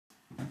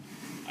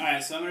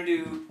Alright, so I'm going to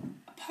do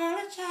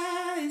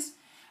Apologize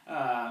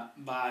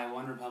by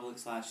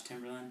OneRepublic /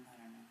 Timberland. I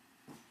don't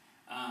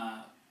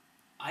know.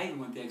 I even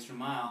went the extra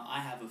mile. I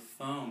have a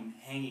phone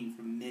hanging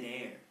from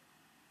midair.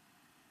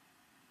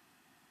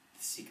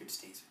 The secret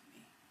stays with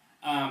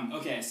me.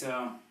 Okay,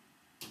 so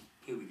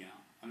here we go.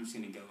 I'm just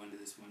going to go into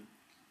this one.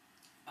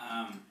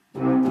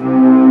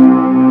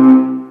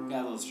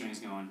 Got a little strings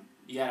going.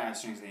 You gotta have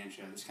strings in the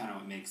intro. That's kind of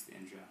what makes the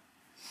intro.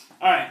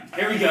 Alright,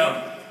 here we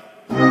go.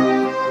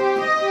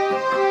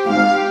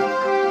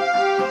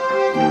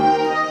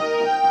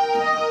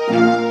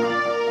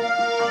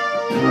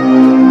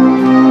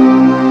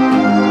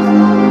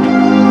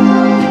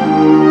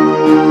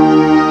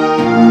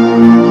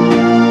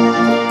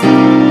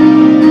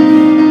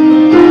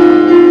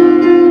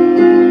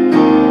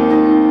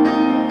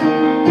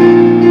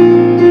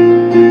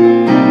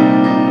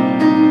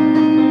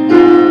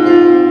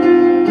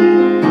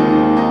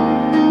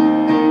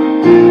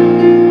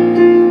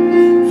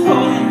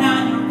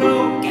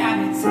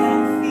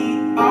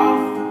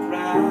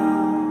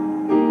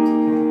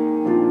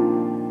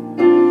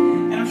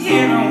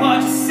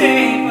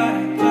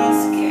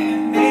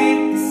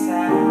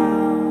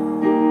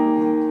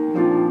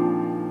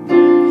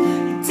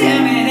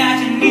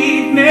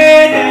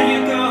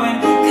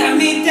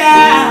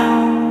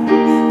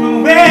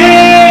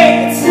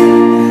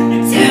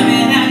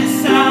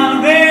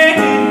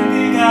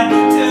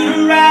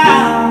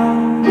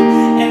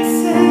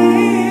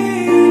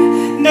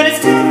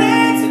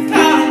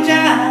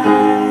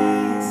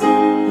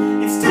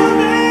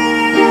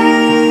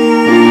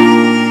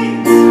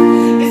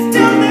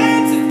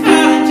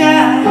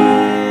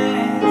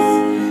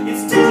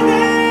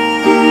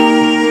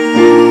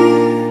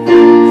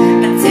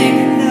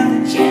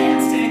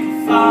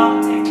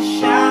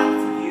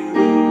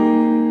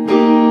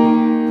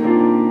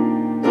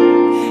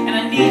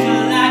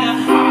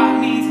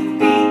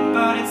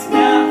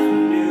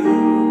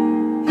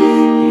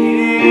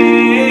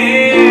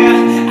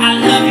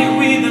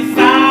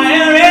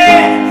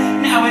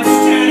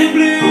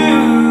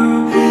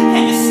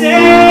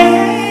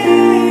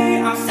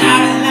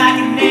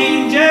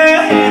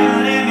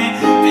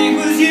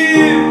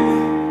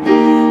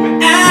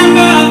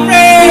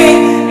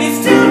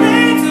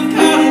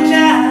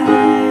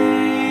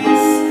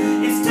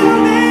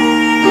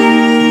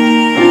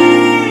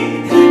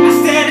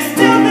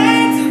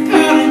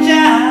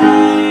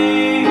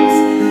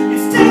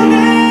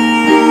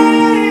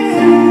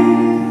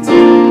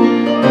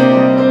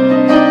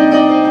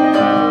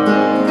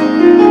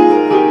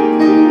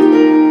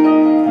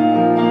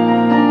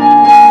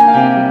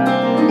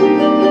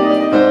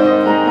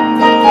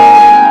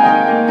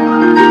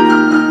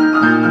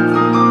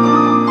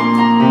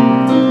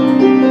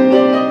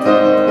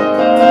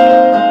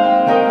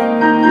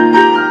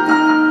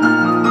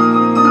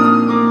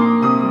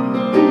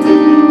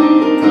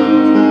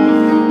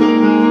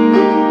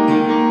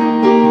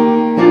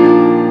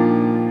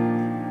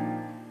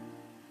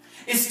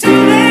 It's too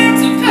late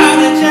to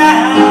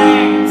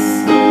apologize.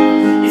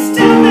 It's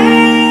too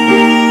late.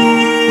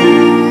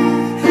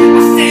 I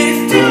said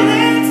it's too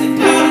late to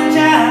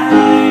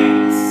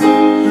apologize.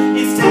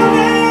 It's too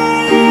late.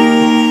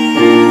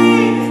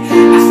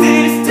 I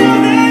said it's too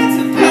late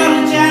to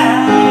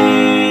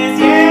apologize.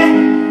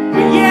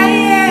 Yeah,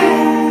 yeah.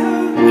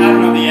 I don't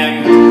know the yeah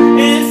goes.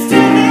 It's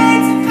too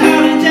late to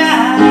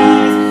apologize.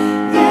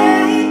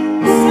 Yeah,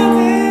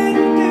 something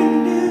to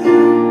do.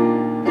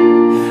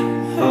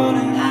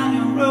 Holding on.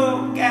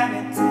 Got me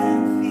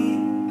 10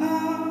 feet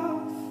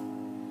off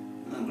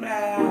the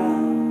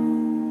ground.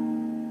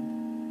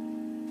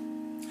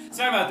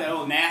 Sorry about that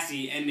old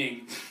nasty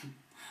ending.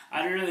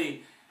 I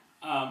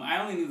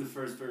only knew the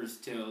first verse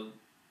till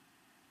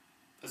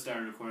I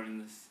started recording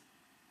this.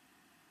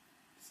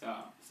 So,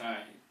 sorry.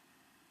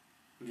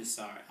 I'm just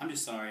sorry. I'm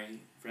just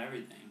sorry for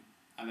everything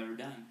I've ever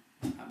done.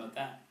 How about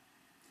that?